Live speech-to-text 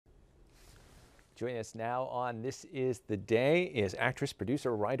Joining us now on This Is the Day is actress,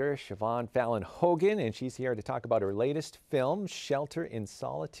 producer, writer Siobhan Fallon Hogan, and she's here to talk about her latest film, Shelter in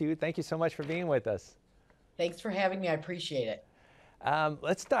Solitude. Thank you so much for being with us. Thanks for having me. I appreciate it.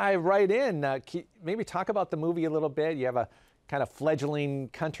 Let's dive right in. Maybe talk about the movie a little bit. You have a kind of fledgling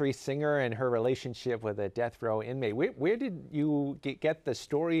country singer and her relationship with a death row inmate. Where did you get the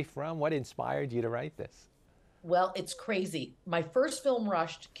story from? What inspired you to write this? Well, it's crazy. My first film,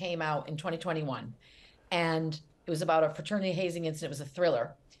 Rushed, came out in 2021, and it was about a fraternity hazing incident. It was a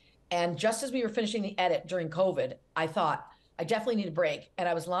thriller. And just as we were finishing the edit during COVID, I thought, I definitely need a break. And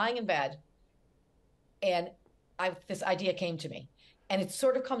I was lying in bed, and this idea came to me. And it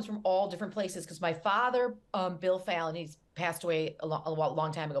sort of comes from all different places because my father, Bill Fallon, he's passed away a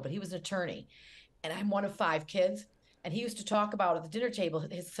long time ago, but he was an attorney. And I'm one of 5 kids. And he used to talk about at the dinner table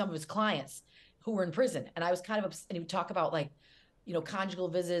some of his clients who were in prison. And I was kind of, and he would talk about like, conjugal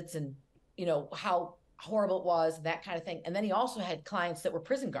visits and, how horrible it was, and that kind of thing. And then he also had clients that were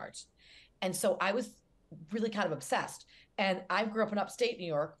prison guards. And so I was really kind of obsessed. And I grew up in upstate New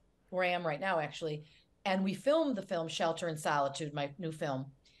York, where I am right now, actually. And we filmed the film Shelter in Solitude, my new film,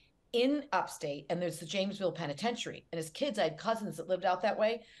 in upstate. And there's the Jamesville Penitentiary. And as kids, I had cousins that lived out that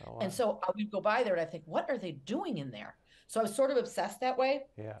way. Oh, wow. And so I would go by there and I think, what are they doing in there? So I was sort of obsessed that way.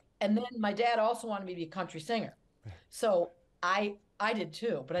 Yeah. And then my dad also wanted me to be a country singer. So I did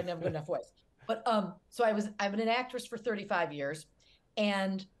too, but I didn't have a good enough voice. But so I've been an actress for 35 years.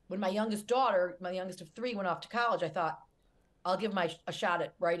 And when my youngest daughter, my youngest of 3, went off to college, I thought, I'll give a shot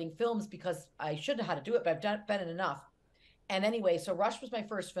at writing films because I should know how to do it, but I've been in enough. And anyway, so Rush was my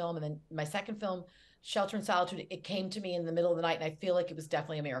first film. And then my second film, Shelter in Solitude, it came to me in the middle of the night. And I feel like it was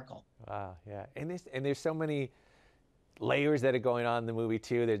definitely a miracle. Wow, yeah. And there's so many layers that are going on in the movie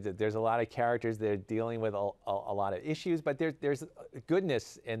too. There's a lot of characters that are dealing with a lot of issues, but there's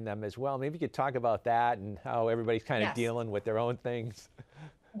goodness in them as well. Maybe you could talk about that and how everybody's kind of dealing with their own things.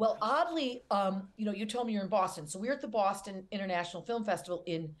 Well, oddly, you told me you're in Boston. So we were at the Boston International Film Festival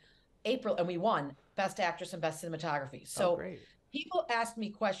in April, and we won Best Actress and Best Cinematography. So people asked me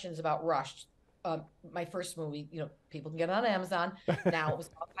questions about Rush, my first movie. People can get it on Amazon now. It was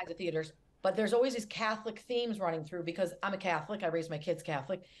all kinds of theaters. But there's always these Catholic themes running through because I'm a Catholic. I raised my kids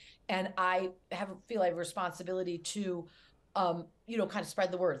Catholic. And I feel I have a responsibility to, kind of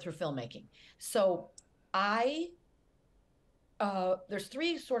spread the word through filmmaking. So there's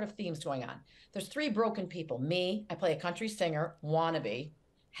 3 sort of themes going on. There's 3 broken people. Me, I play a country singer, wannabe,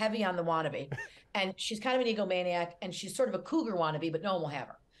 heavy on the wannabe. And she's kind of an egomaniac, and she's sort of a cougar wannabe, but no one will have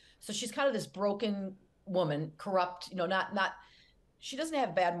her. So she's kind of this broken woman, corrupt, she doesn't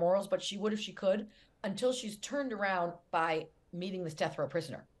have bad morals, but she would if she could, until she's turned around by meeting this death row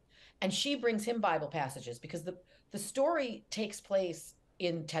prisoner. And she brings him Bible passages because the story takes place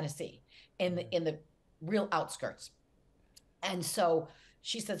in Tennessee, in the real outskirts. And so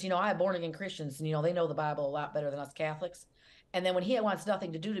she says, I have born again Christians, and they know the Bible a lot better than us Catholics. And then when he wants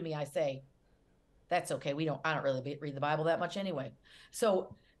nothing to do to me, I say, that's okay. I don't really read the Bible that much anyway.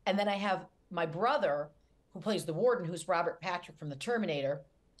 So, and then I have my brother, who plays the warden, who's Robert Patrick from The Terminator,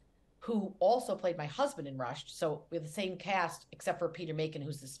 who also played my husband in Rushed. So we have the same cast, except for Peter Macon,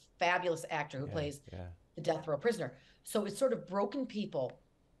 who's this fabulous actor who plays the death row prisoner. So it's sort of broken people.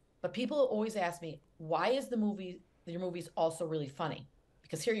 But people always ask me, why is your movie's also really funny?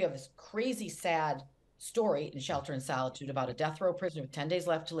 Because here you have this crazy, sad story in Shelter in Solitude about a death row prisoner with 10 days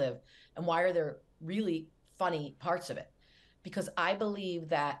left to live. And why are there really funny parts of it? Because I believe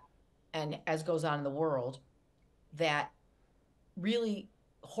that, and as goes on in the world, that really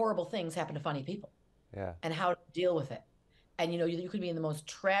horrible things happen to funny people. Yeah. And how to deal with it. And you could be in the most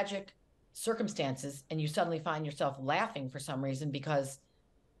tragic circumstances and you suddenly find yourself laughing for some reason because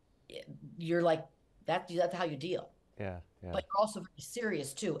you're like, that's how you deal. Yeah. But you're also very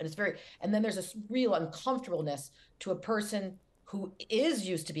serious too. And then there's this real uncomfortableness to a person who is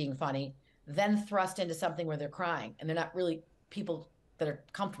used to being funny, then thrust into something where they're crying. And they're not really people that are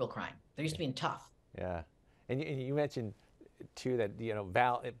comfortable crying. They're used to being tough. Yeah. And you mentioned too that,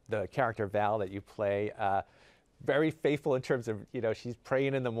 Val, the character Val that you play, very faithful in terms of, she's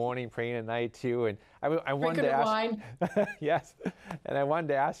praying in the morning, praying at night too. And I wanted to ask, wine. yes. And I wanted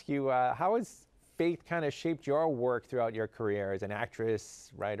to ask you, how has faith kind of shaped your work throughout your career as an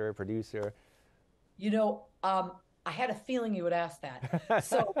actress, writer, producer? I had a feeling you would ask that.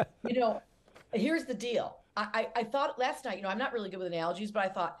 So, here's the deal. I thought last night, I'm not really good with analogies, but I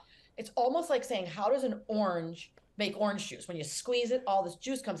thought it's almost like saying, how does an orange make orange juice? When you squeeze it, all this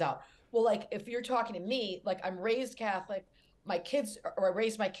juice comes out. Well, like if you're talking to me, like I'm raised Catholic, my kids, or I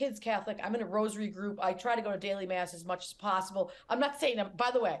raised my kids Catholic. I'm in a rosary group. I try to go to daily mass as much as possible. I'm not saying by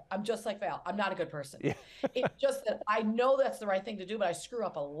the way, I'm just like Val. I'm not a good person. Yeah. It's just that I know that's the right thing to do, but I screw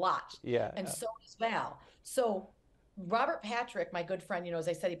up a lot. Yeah. And so does Val. So Robert Patrick, my good friend, as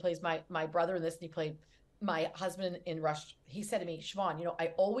I said, he plays my brother in this, and he played my husband in Rush. He said to me, Siobhan,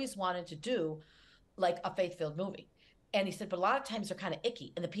 I always wanted to do like a faith-filled movie. And he said, but a lot of times they're kind of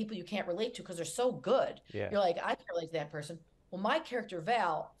icky, and the people you can't relate to because they're so good. Yeah. You're like, I can't relate to that person. Well, my character,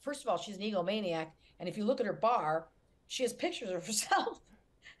 Val, first of all, she's an egomaniac. And if you look at her bar, she has pictures of herself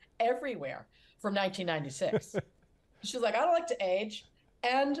everywhere from 1996. She's like, I don't like to age.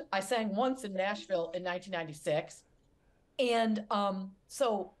 And I sang once in Nashville in 1996. And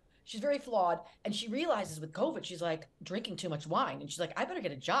so she's very flawed. And she realizes with COVID, she's like drinking too much wine. And she's like, I better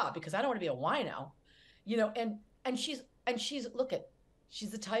get a job because I don't want to be a wino. And she's she's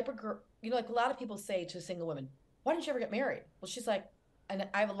the type of girl, like a lot of people say to single women, why didn't you ever get married? Well, she's like, and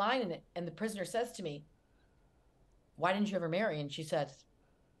I have a line in it, and the prisoner says to me, why didn't you ever marry? And she said,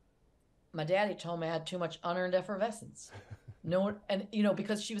 my daddy told me I had too much unearned effervescence. No, and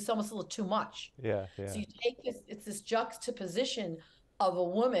because she was almost a little too much. Yeah, yeah. So you take it's this juxtaposition of a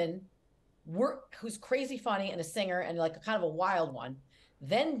woman who's crazy funny and a singer and like a kind of a wild one,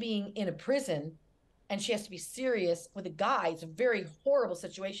 then being in a prison, and she has to be serious with a guy. It's a very horrible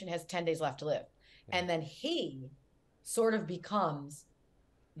situation, has 10 days left to live. Yeah. And then he sort of becomes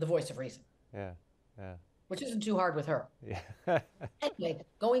the voice of reason. Yeah, yeah. Which isn't too hard with her. Yeah. Anyway,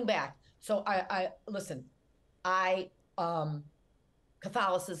 going back. So I listen,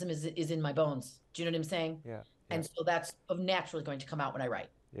 Catholicism is in my bones. Do you know what I'm saying? Yeah. And so that's naturally going to come out when I write.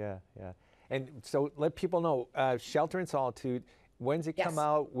 Yeah, yeah. And so let people know, Shelter in Solitude, when's it come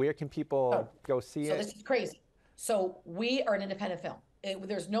out? Where can people go see it? So this is crazy. So we are an independent film.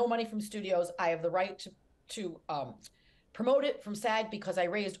 There's no money from studios. I have the right to promote it from SAG because I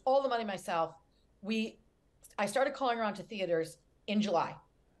raised all the money myself. I started calling around to theaters in July.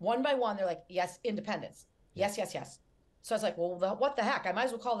 One by one, they're like, yes, independents. Yes, yes, yes. So I was like, well, what the heck? I might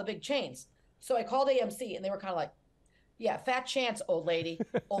as well call the big chains. So I called AMC, and they were kind of like, yeah, fat chance, old lady,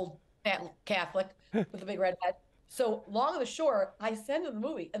 old fat Catholic with the big red head. So long and the short, I send them the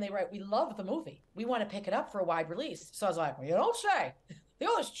movie, and they write, we love the movie. We want to pick it up for a wide release. So I was like, well, you don't say.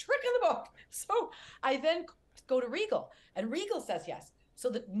 There's trick in the book. So I then go to Regal, and Regal says yes.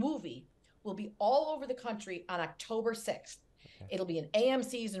 So the movie will be all over the country on October 6th. Okay. It'll be in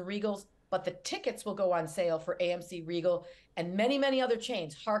AMC's and Regals, but the tickets will go on sale for AMC, Regal, and many, many other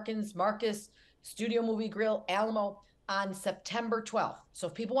chains, Harkins, Marcus, Studio Movie Grill, Alamo, on September 12th. So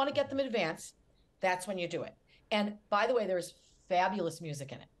if people want to get them in advance, that's when you do it. And by the way, there's fabulous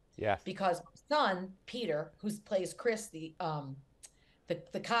music in it. Yeah. Because my son, Peter, who plays Chris, the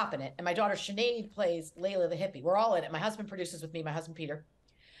cop in it, and my daughter Sinead plays Layla the hippie. We're all in it. My husband produces with me, my husband Peter.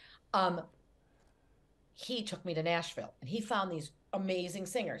 He took me to Nashville, and he found these amazing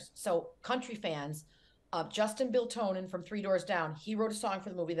singers. So country fans, Justin Biltonen from Three Doors Down, he wrote a song for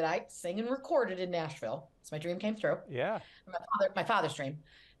the movie that I sang and recorded in Nashville. So my dream came through. Yeah. My father's dream.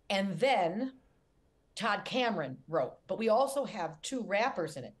 And then Todd Cameron wrote, but we also have two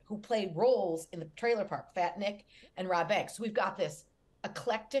rappers in it who play roles in the trailer park, Fat Nick and Rob Banks. So we've got this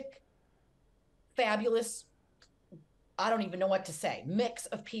eclectic, fabulous, I don't even know what to say, mix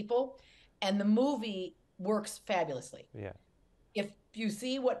of people. And the movie works fabulously. Yeah. If you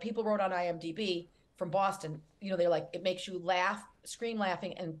see what people wrote on IMDb from Boston, they're like, it makes you laugh, scream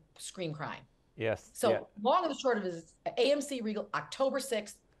laughing, and scream crying. Yes. So long and the short of it is AMC Regal, October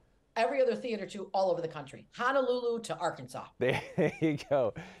 6th, every other theater too, all over the country, Honolulu to Arkansas. There you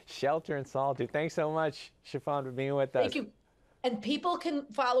go. Shelter in Solitude. Thanks so much, Siobhan, for being with us. Thank you. And people can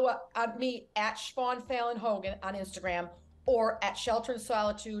follow up on me at Siobhan Fallon Hogan on Instagram, or at Shelter in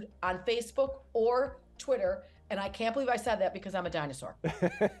Solitude on Facebook or Twitter. And I can't believe I said that because I'm a dinosaur.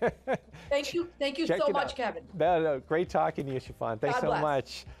 Thank you. Thank you so much, Kevin. No, great talking to you, Siobhan. Thanks so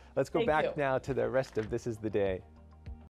much. Let's go back you. now to the rest of This Is the Day.